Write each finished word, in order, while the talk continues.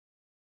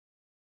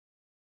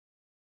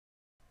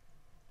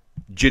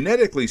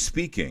Genetically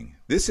speaking,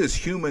 this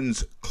is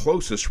humans'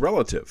 closest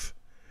relative.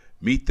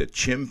 Meet the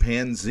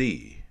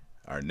chimpanzee,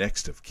 our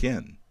next of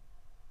kin.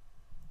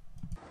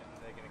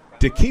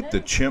 To keep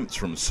the chimps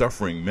from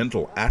suffering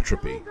mental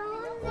atrophy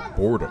or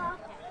boredom,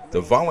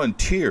 the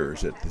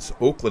volunteers at this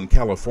Oakland,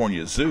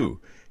 California zoo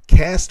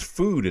cast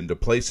food into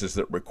places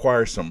that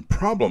require some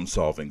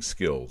problem-solving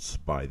skills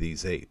by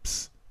these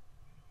apes.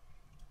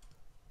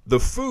 The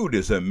food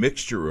is a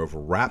mixture of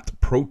wrapped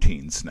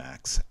protein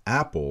snacks,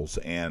 apples,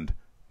 and,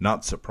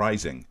 not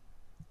surprising,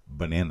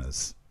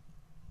 bananas.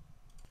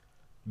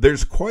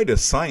 There's quite a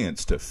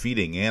science to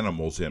feeding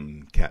animals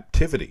in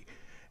captivity,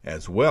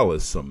 as well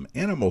as some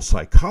animal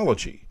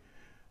psychology.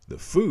 The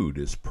food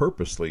is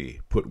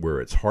purposely put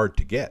where it's hard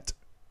to get.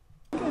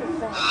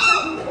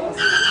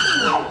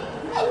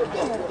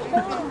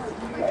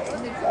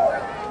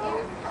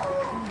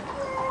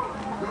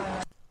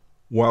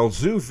 While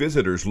zoo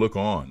visitors look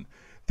on,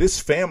 this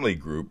family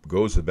group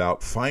goes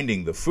about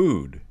finding the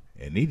food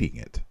and eating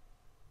it.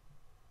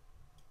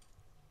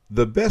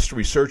 The best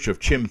research of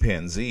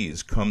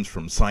chimpanzees comes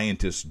from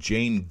scientist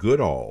Jane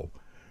Goodall.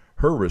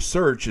 Her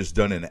research is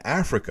done in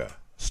Africa,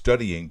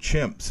 studying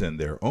chimps in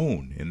their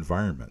own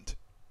environment.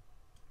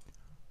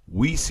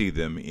 We see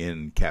them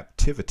in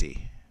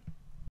captivity.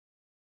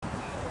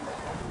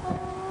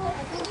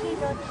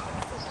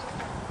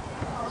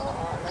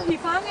 He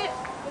found it.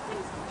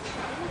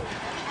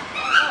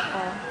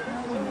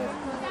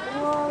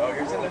 Oh,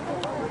 here's it.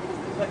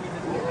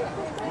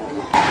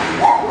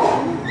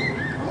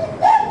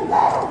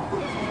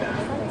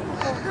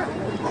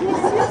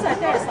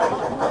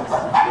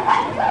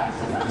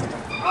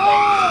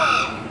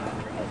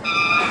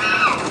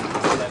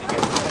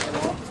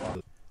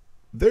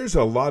 There's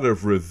a lot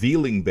of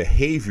revealing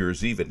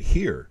behaviors even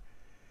here.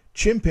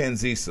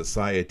 Chimpanzee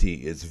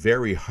society is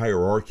very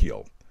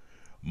hierarchical,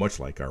 much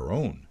like our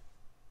own.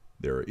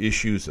 There are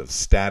issues of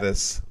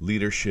status,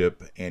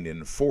 leadership, and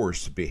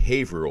enforced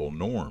behavioral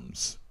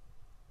norms.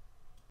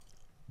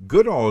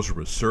 Goodall's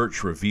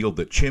research revealed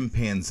that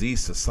chimpanzee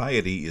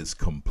society is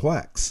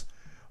complex,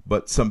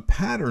 but some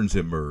patterns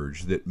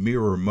emerge that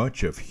mirror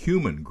much of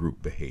human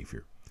group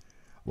behavior,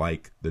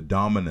 like the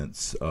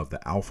dominance of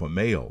the alpha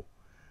male,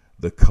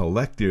 the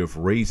collective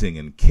raising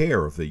and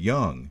care of the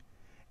young,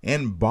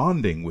 and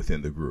bonding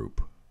within the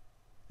group,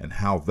 and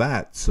how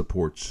that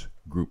supports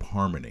group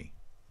harmony.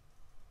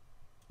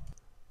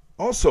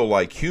 Also,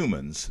 like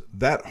humans,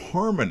 that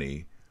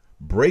harmony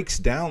breaks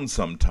down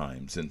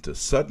sometimes into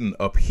sudden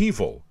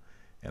upheaval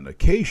and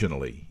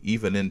occasionally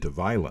even into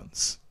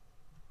violence.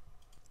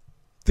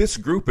 This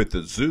group at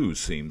the zoo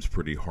seems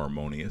pretty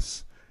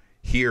harmonious,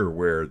 here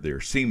where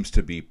there seems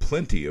to be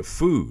plenty of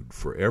food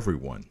for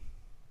everyone.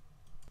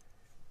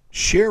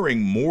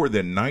 Sharing more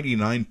than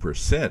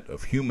 99%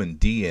 of human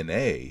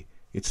DNA,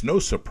 it's no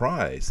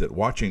surprise that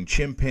watching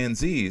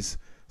chimpanzees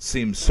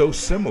seems so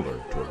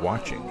similar to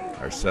watching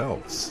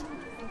ourselves.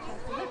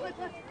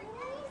 Look.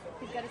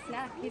 He's got a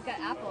snack. He's got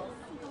apples.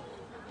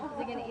 Is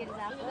he going to eat his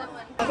apple?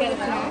 Get a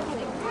snack?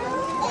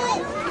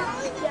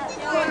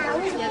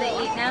 Yeah, they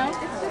eat now?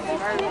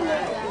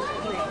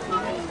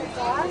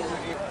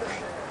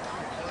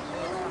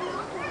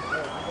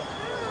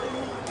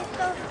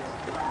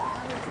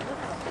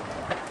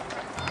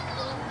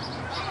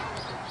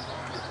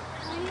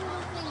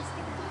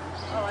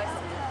 Oh, I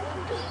see.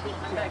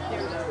 Back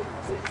here, though.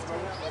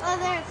 Oh,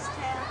 there's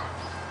tail.